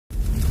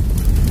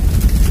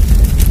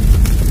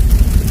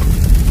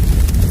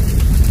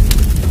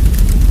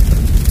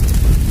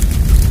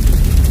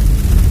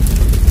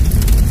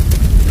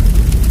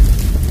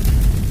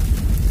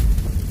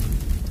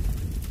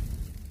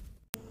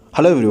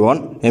Hello everyone,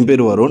 என்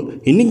பேர் வருண்.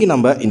 இன்றைக்கி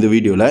நம்ம இந்த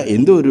வீடியோவில்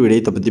எந்த ஒரு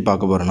விடயத்தை பற்றி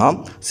பார்க்க போகிறோன்னா,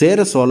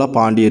 சேர சோழ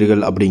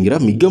பாண்டியர்கள் அப்படிங்கிற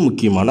மிக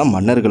முக்கியமான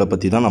மன்னர்களை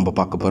பற்றி தான் நம்ம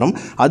பார்க்க போகிறோம்.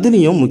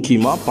 அதுலேயும்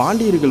முக்கியமாக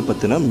பாண்டியர்கள்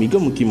பற்றின மிக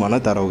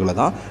முக்கியமான தரவுகளை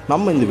தான்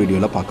நம்ம இந்த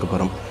வீடியோவில் பார்க்க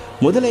போகிறோம்.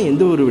 முதல்ல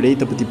எந்த ஒரு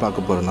விடயத்தை பற்றி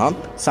பார்க்க போகிறோன்னா,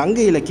 சங்க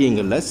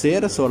இலக்கியங்களில்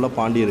சேர சோழ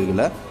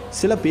பாண்டியர்களை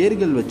சில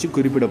பேர்கள் வச்சு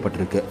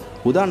குறிப்பிடப்பட்டிருக்கு.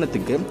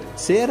 உதாரணத்துக்கு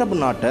சேர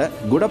நாட்டை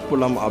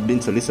குடப்புலம்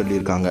அப்படின்னு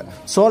சொல்லியிருக்காங்க.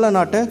 சோழ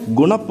நாட்டை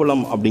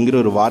குணப்புலம் அப்படிங்கிற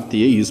ஒரு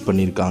வார்த்தையை யூஸ்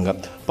பண்ணியிருக்காங்க.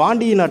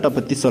 பாண்டிய நாட்டை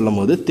பற்றி சொல்லும்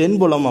போது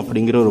தென்புலம்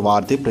அப்படிங்கிற ஒரு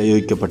வார்த்தை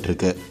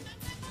பிரயோகிக்கப்பட்டிருக்கு.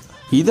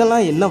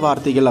 இதெல்லாம் என்ன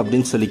வார்த்தைகள்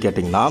அப்படின்னு சொல்லி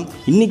கேட்டிங்கன்னா,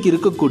 இன்றைக்கி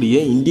இருக்கக்கூடிய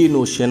Indian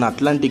ocean,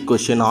 Atlantic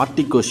ocean,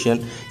 Arctic ocean,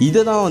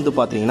 இதை தான்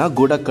பார்த்தீங்கன்னா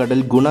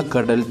குடக்கடல்,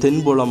 குணக்கடல்,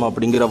 தென்புலம்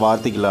அப்படிங்கிற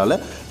வார்த்தைகளால்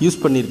யூஸ்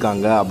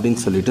பண்ணியிருக்காங்க அப்படின்னு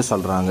சொல்லிட்டு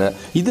சொல்கிறாங்க.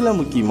 இதில்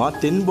முக்கியமாக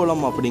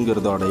தென்புலம்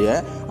அப்படிங்கிறதோடைய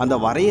அந்த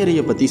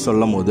வரையறையை பற்றி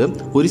சொல்லும் போது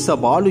ஒரிசா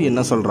பாலு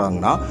என்ன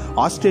சொல்கிறாங்கன்னா,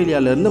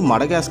 ஆஸ்திரேலியாவிலேருந்து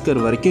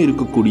மடகாஸ்கர் வரைக்கும்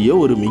இருக்கக்கூடிய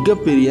ஒரு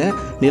மிகப்பெரிய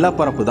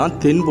நிலப்பரப்பு தான்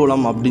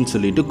தென்புலம் அப்படின்னு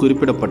சொல்லிட்டு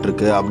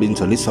குறிப்பிடப்பட்டிருக்கு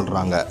அப்படின்னு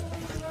சொல்கிறாங்க.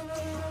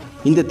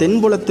 இந்த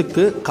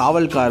தென்புலத்துக்கு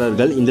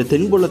காவல்காரர்கள், இந்த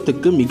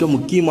தென்புலத்துக்கு மிக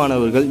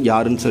முக்கியமானவர்கள்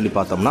யாருன்னு சொல்லி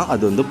பார்த்தோம்னா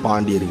அது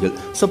பாண்டியர்கள்.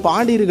 ஸோ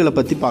பாண்டியர்களை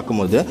பற்றி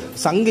பார்க்கும்போது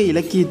சங்க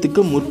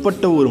இலக்கியத்துக்கு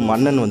முற்பட்ட ஒரு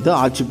மன்னன்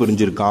ஆட்சி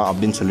புரிஞ்சிருக்கான்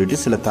அப்படின்னு சொல்லிட்டு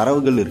சில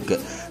தரவுகள்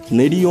இருக்குது.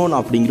 நெடியோன்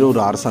அப்படிங்கிற ஒரு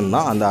அரசன்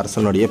தான் அந்த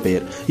அரசனுடைய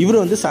பெயர்.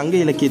 இவர் சங்க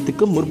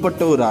இலக்கியத்துக்கு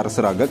முற்பட்ட ஒரு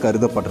அரசராக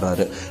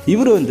கருதப்படுறாரு.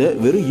 இவர்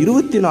வெறும்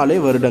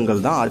 24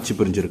 வருடங்கள் தான் ஆட்சி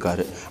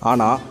புரிஞ்சிருக்காரு.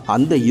 ஆனால்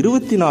அந்த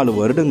 24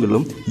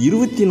 வருடங்களும்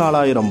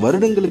 24,000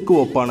 வருடங்களுக்கு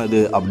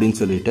ஒப்பானது அப்படின்னு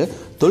சொல்லிட்டு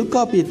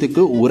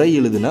தொல்காப்பியத்துக்கு உரை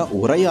எழுதின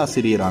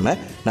உரையாசிரியரான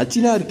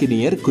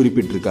நச்சினார்க்கினியர்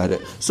குறிப்பிட்டிருக்காரு.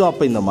 ஸோ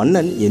அப்போ இந்த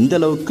மன்னன் எந்த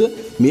அளவுக்கு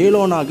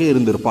மேலோனாக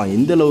இருந்திருப்பான்,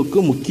 எந்த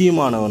அளவுக்கு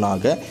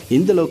முக்கியமானவனாக,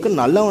 எந்த அளவுக்கு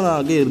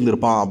நல்லவனாக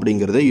இருந்திருப்பான்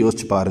அப்படிங்கிறத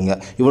யோசிச்சு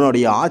பாருங்க.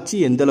 இவனுடைய ஆட்சி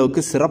எந்த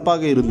அளவுக்கு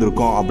சிறப்பாக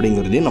இருந்திருக்கும்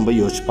அப்படிங்கிறதையும் நம்ம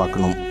யோசிச்சு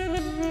பார்க்கணும்.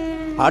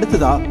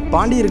 அடுத்ததாக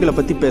பாண்டியர்களை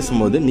பற்றி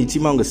பேசும்போது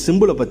நிச்சயமாக அவங்க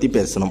சிம்பிளை பற்றி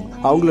பேசணும்.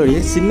 அவங்களுடைய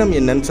சின்னம்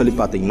என்னன்னு சொல்லி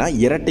பார்த்தீங்கன்னா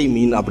இரட்டை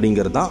மீன்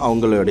அப்படிங்கிறது தான்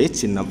அவங்களுடைய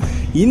சின்னம்.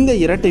 இந்த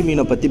இரட்டை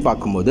மீனை பற்றி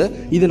பார்க்கும்போது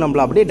இது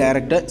நம்மளை அப்படியே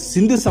டைரெக்டாக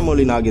சிந்து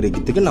சமவெளி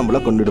நாகரிகத்துக்கு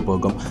நம்மளை கொண்டுட்டு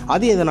போகும்.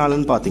 அது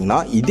எதனாலன்னு பார்த்தீங்கன்னா,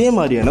 இதே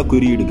மாதிரியான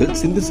குறியீடுகள்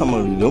சிந்து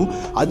சமவெளியிலும்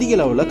அதிக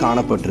அளவில்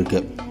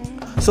காணப்பட்டிருக்கு.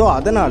 ஸோ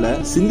அதனால்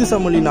சிந்து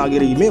சமவெளி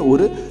நாகரிகமே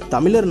ஒரு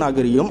தமிழர்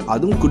நாகரிகம்,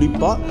 அதுவும்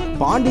குறிப்பாக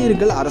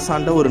பாண்டியர்கள்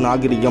அரசாண்ட ஒரு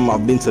நாகரிகம்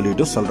அப்படின்னு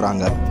சொல்லிட்டு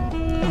சொல்கிறாங்க.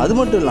 அது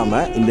மட்டும்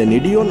இல்லாமல் இந்த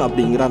நெடியோன்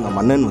அப்படிங்கிற அந்த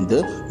மன்னன்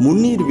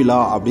முன்னீர் விழா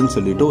அப்படின்னு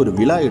சொல்லிட்டு ஒரு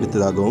விழா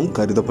எடுத்ததாகவும்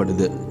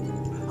கருதப்படுது.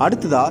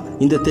 அடுத்ததாக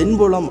இந்த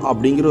தென்புலம்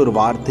அப்படிங்கிற ஒரு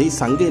வார்த்தை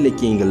சங்க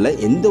இலக்கியங்களில்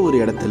எந்த ஒரு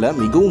இடத்துல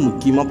மிகவும்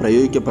முக்கியமாக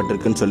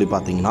பிரயோகிக்கப்பட்டிருக்குன்னு சொல்லி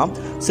பார்த்தீங்கன்னா,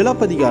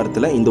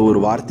 சிலப்பதிகாரத்தில் இந்த ஒரு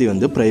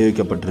வார்த்தை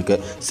பிரயோகிக்கப்பட்டிருக்கு.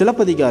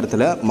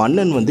 சிலப்பதிகாரத்தில்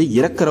மன்னன்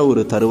இறக்கிற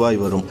ஒரு தருவாய்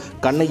வரும்.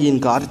 கண்ணகியின்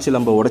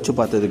கார்ச்சிலம்பை உடைச்சு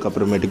பார்த்ததுக்கு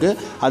அப்புறமேட்டுக்கு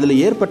அதில்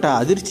ஏற்பட்ட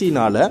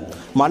அதிர்ச்சியினால்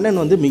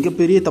மன்னன்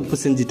மிகப்பெரிய தப்பு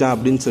செஞ்சிட்டான்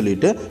அப்படின்னு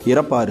சொல்லிட்டு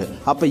இறப்பார்.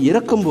 அப்போ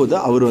இறக்கும்போது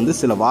அவர்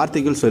சில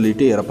வார்த்தைகள்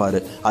சொல்லிட்டு இறப்பார்.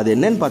 அது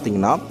என்னன்னு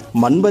பார்த்தீங்கன்னா,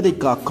 மன்பதை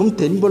காக்கும்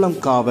தென்புலம்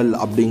காவல்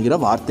அப்படிங்கிற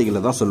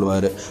வார்த்தைகளை தான்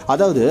சொல்லுவார்.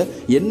 அதாவது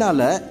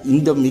என்னால்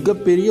இந்த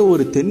மிகப்பெரிய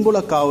ஒரு தென்புல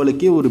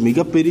காவலுக்கே ஒரு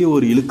மிகப்பெரிய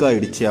ஒரு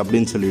இழுக்காயிடுச்சு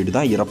அப்படின்னு சொல்லிட்டு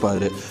தான்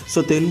இறப்பார். ஸோ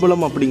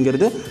தென்புலம்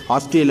அப்படிங்கிறது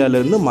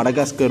ஆஸ்திரேலியாவிலேருந்து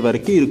மடகாஸ்கர்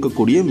வரைக்கும்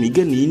இருக்கக்கூடிய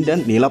மிக நீண்ட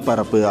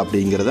நிலப்பரப்பு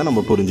அப்படிங்கிறத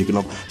நம்ம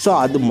புரிஞ்சுக்கணும். ஸோ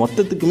அது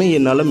மொத்தத்துக்குமே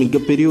என்னால்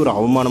மிகப்பெரிய ஒரு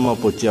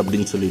அவமானமாக போச்சு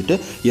அப்படின்னு சொல்லிட்டு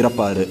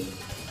இறப்பார்.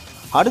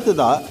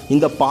 அடுத்ததாக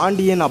இந்த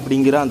பாண்டியன்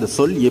அப்படிங்கிற அந்த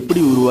சொல்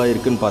எப்படி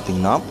உருவாயிருக்குன்னு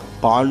பார்த்தீங்கன்னா,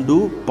 பாண்டு,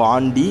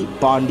 பாண்டி,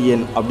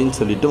 பாண்டியன் அப்படின்னு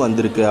சொல்லிட்டு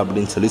வந்திருக்கு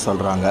அப்படின்னு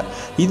சொல்கிறாங்க.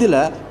 இதில்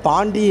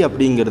பாண்டி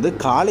அப்படிங்கிறது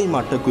காளை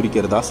மாட்டை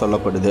குறிக்கிறதா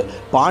சொல்லப்படுது.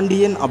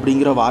 பாண்டியன்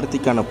அப்படிங்கிற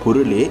வார்த்தைக்கான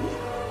பொருளே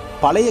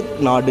பழைய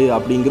நாடு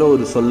அப்படிங்கிற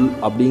ஒரு சொல்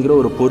அப்படிங்கிற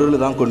ஒரு பொருள்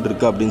தான்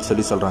கொண்டிருக்கு அப்படின்னு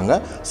சொல்கிறாங்க.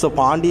 ஸோ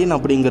பாண்டியன்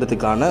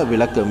அப்படிங்கிறதுக்கான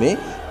விளக்கமே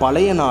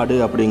பழைய நாடு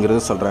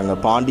அப்படிங்கிறத சொல்கிறாங்க.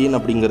 பாண்டியன்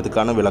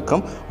அப்படிங்கிறதுக்கான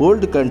விளக்கம்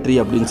ஓல்டு கண்ட்ரி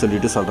அப்படின்னு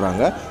சொல்லிட்டு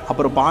சொல்கிறாங்க.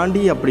 அப்புறம்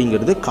பாண்டி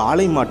அப்படிங்கிறது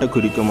காளை மாட்டை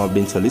குறிக்கும்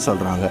அப்படின்னு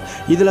சொல்கிறாங்க.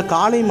 இதில்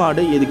காளை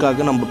மாடு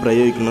எதுக்காக நம்ம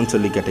பிரயோகிக்கணும்னு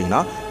சொல்லி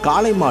கேட்டிங்கன்னா,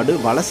 காளை மாடு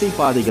வலசை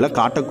பாதைகளை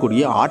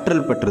காட்டக்கூடிய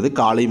ஆற்றல் பெற்றது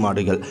காளை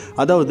மாடுகள்.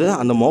 அதாவது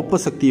அந்த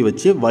மோப்ப சக்தியை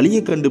வச்சு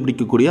வழியை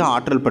கண்டுபிடிக்கக்கூடிய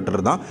ஆற்றல்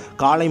பெற்றது தான்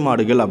காளை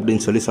மாடுகள்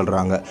அப்படின்னு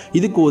சொல்கிறாங்க.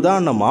 இதுக்கு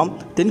உதாரணமாக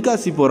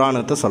தென்காசி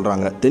புராணத்தை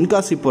சொல்கிறாங்க.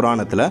 தென்காசி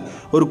புராணத்தில்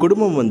ஒரு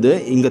குடும்பம்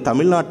இங்கே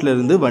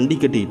தமிழ்நாட்டிலேருந்து வண்டி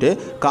கட்டிட்டு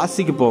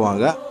காசிக்கு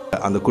போவாங்க.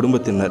 அந்த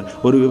குடும்பத்தினர்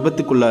ஒரு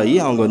விபத்துக்குள்ளாகி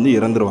அவங்க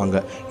இறந்துருவாங்க.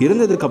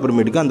 இறந்ததுக்கு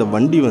அப்புறமேட்டுக்கு அந்த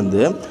வண்டி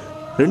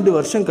 2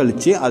 வருஷம்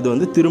கழித்து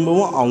அது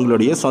திரும்பவும்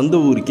அவங்களுடைய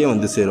சொந்த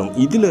ஊருக்கே சேரும்.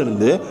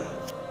 இதிலிருந்து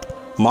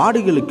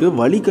மாடுகளுக்கு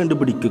வழி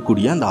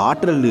கண்டுபிடிக்கக்கூடிய அந்த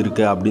ஆற்றல்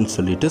இருக்குது அப்படின்னு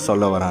சொல்லிட்டு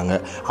சொல்ல வராங்க.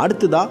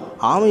 அடுத்ததாக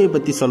ஆமையை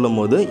பற்றி சொல்லும்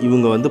போது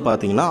இவங்க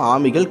பார்த்திங்கன்னா,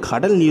 ஆமைகள்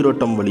கடல்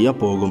நீரோட்டம் வழியாக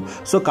போகும்.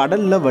 ஸோ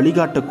கடலில்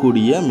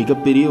வழிகாட்டக்கூடிய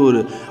மிகப்பெரிய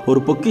ஒரு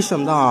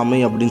பொக்கிஷம் தான் ஆமை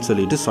அப்படின்னு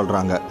சொல்லிட்டு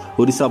சொல்கிறாங்க.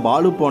 ஒரிசா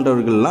பாலு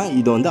போன்றவர்கள்லாம்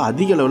இதை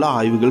அதிக அளவில்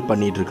ஆய்வுகள்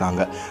பண்ணிகிட்டு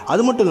இருக்காங்க.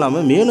 அது மட்டும்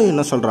இல்லாமல் மேலும்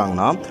என்ன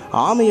சொல்கிறாங்கன்னா,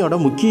 ஆமையோட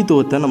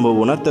முக்கியத்துவத்தை நம்ம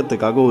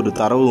உணர்த்துறதுக்காக ஒரு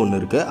தரவு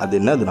ஒன்று இருக்குது. அது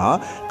என்னதுன்னா,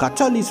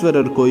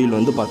 கச்சாலீஸ்வரர் கோயில்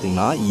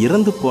பார்த்திங்கன்னா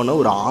இறந்து போன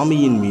ஒரு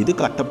ஆமையின் மீது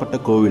கட்டப்பட்ட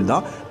கோவில்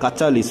தான்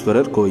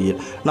கச்சாலீஸ்வரர் கோயில்.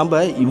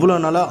 நம்ம இவ்வளோ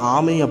நாளாக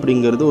ஆமை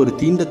அப்படிங்கிறது ஒரு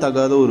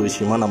தீண்டத்தகாத ஒரு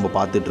விஷயமா நம்ம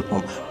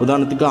பார்த்துட்ருப்போம்.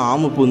 உதாரணத்துக்கு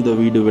ஆமை பூந்த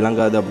வீடு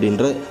விளங்காது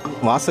அப்படின்ற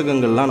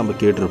வாசகங்கள்லாம் நம்ம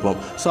கேட்டிருப்போம்.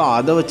 ஸோ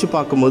அதை வச்சு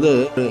பார்க்கும்போது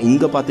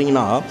இங்கே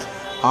பார்த்தீங்கன்னா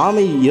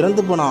ஆமை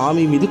இறந்து போன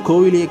ஆமை மீது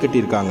கோவிலையே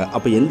கட்டியிருக்காங்க.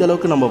 அப்போ எந்த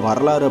அளவுக்கு நம்ம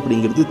வரலாறு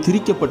அப்படிங்கிறது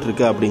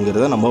திரிக்கப்பட்டிருக்கு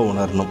அப்படிங்கிறத நம்ம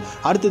உணரணும்.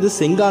 அடுத்தது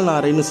செங்கால்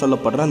நாரைன்னு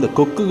சொல்லப்படுற அந்த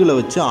கொக்குகளை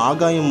வச்சு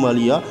ஆகாயம்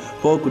வழியாக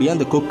போகக்கூடிய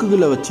அந்த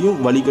கொக்குகளை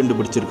வச்சியும் வழி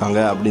கண்டுபிடிச்சிருக்காங்க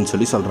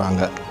அப்படின்னு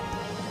சொல்கிறாங்க.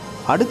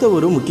 அடுத்த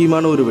ஒரு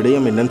முக்கியமான ஒரு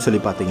விடயம் என்னன்னு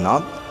சொல்லி பார்த்தீங்கன்னா,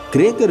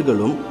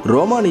 கிரேக்கர்களும்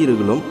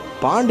ரோமானியர்களும்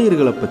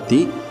பாண்டியர்களை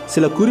பற்றி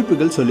சில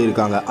குறிப்புகள்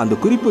சொல்லியிருக்காங்க. அந்த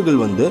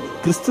குறிப்புகள்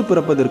கிறிஸ்து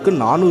பிறப்பதற்கு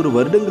 400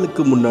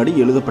 வருடங்களுக்கு முன்னாடி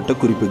எழுதப்பட்ட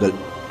குறிப்புகள்.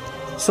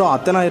 ஸோ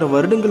அத்தனாயிரம்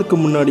வருடங்களுக்கு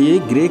முன்னாடியே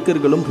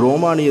கிரேக்கர்களும்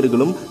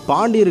ரோமானியர்களும்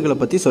பாண்டியர்களை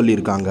பற்றி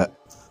சொல்லியிருக்காங்க.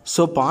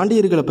 ஸோ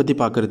பாண்டியர்களை பற்றி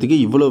பார்க்குறதுக்கு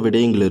இவ்வளோ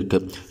விடயங்கள்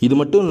இருக்குது. இது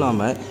மட்டும்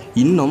இல்லாமல்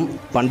இன்னும்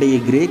பண்டைய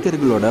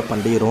கிரேக்கர்களோட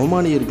பண்டைய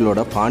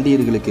ரோமானியர்களோட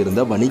பாண்டியர்களுக்கு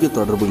இருந்த வணிக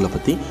தொடர்புகளை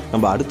பற்றி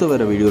நம்ம அடுத்த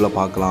வர வீடியோவில்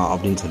பார்க்கலாம்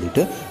அப்படின்னு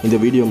சொல்லிட்டு இந்த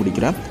வீடியோ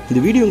முடிக்கிறேன்.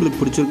 இந்த வீடியோ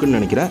உங்களுக்கு பிடிச்சிருக்குன்னு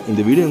நினைக்கிறேன்.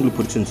 இந்த வீடியோ உங்களுக்கு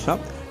பிடிச்சிருந்துச்சுன்னா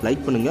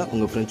லைக் பண்ணுங்கள்,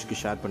 உங்கள் ஃப்ரெண்ட்ஸ்க்கு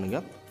ஷேர்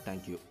பண்ணுங்கள்.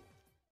 தேங்க்யூ.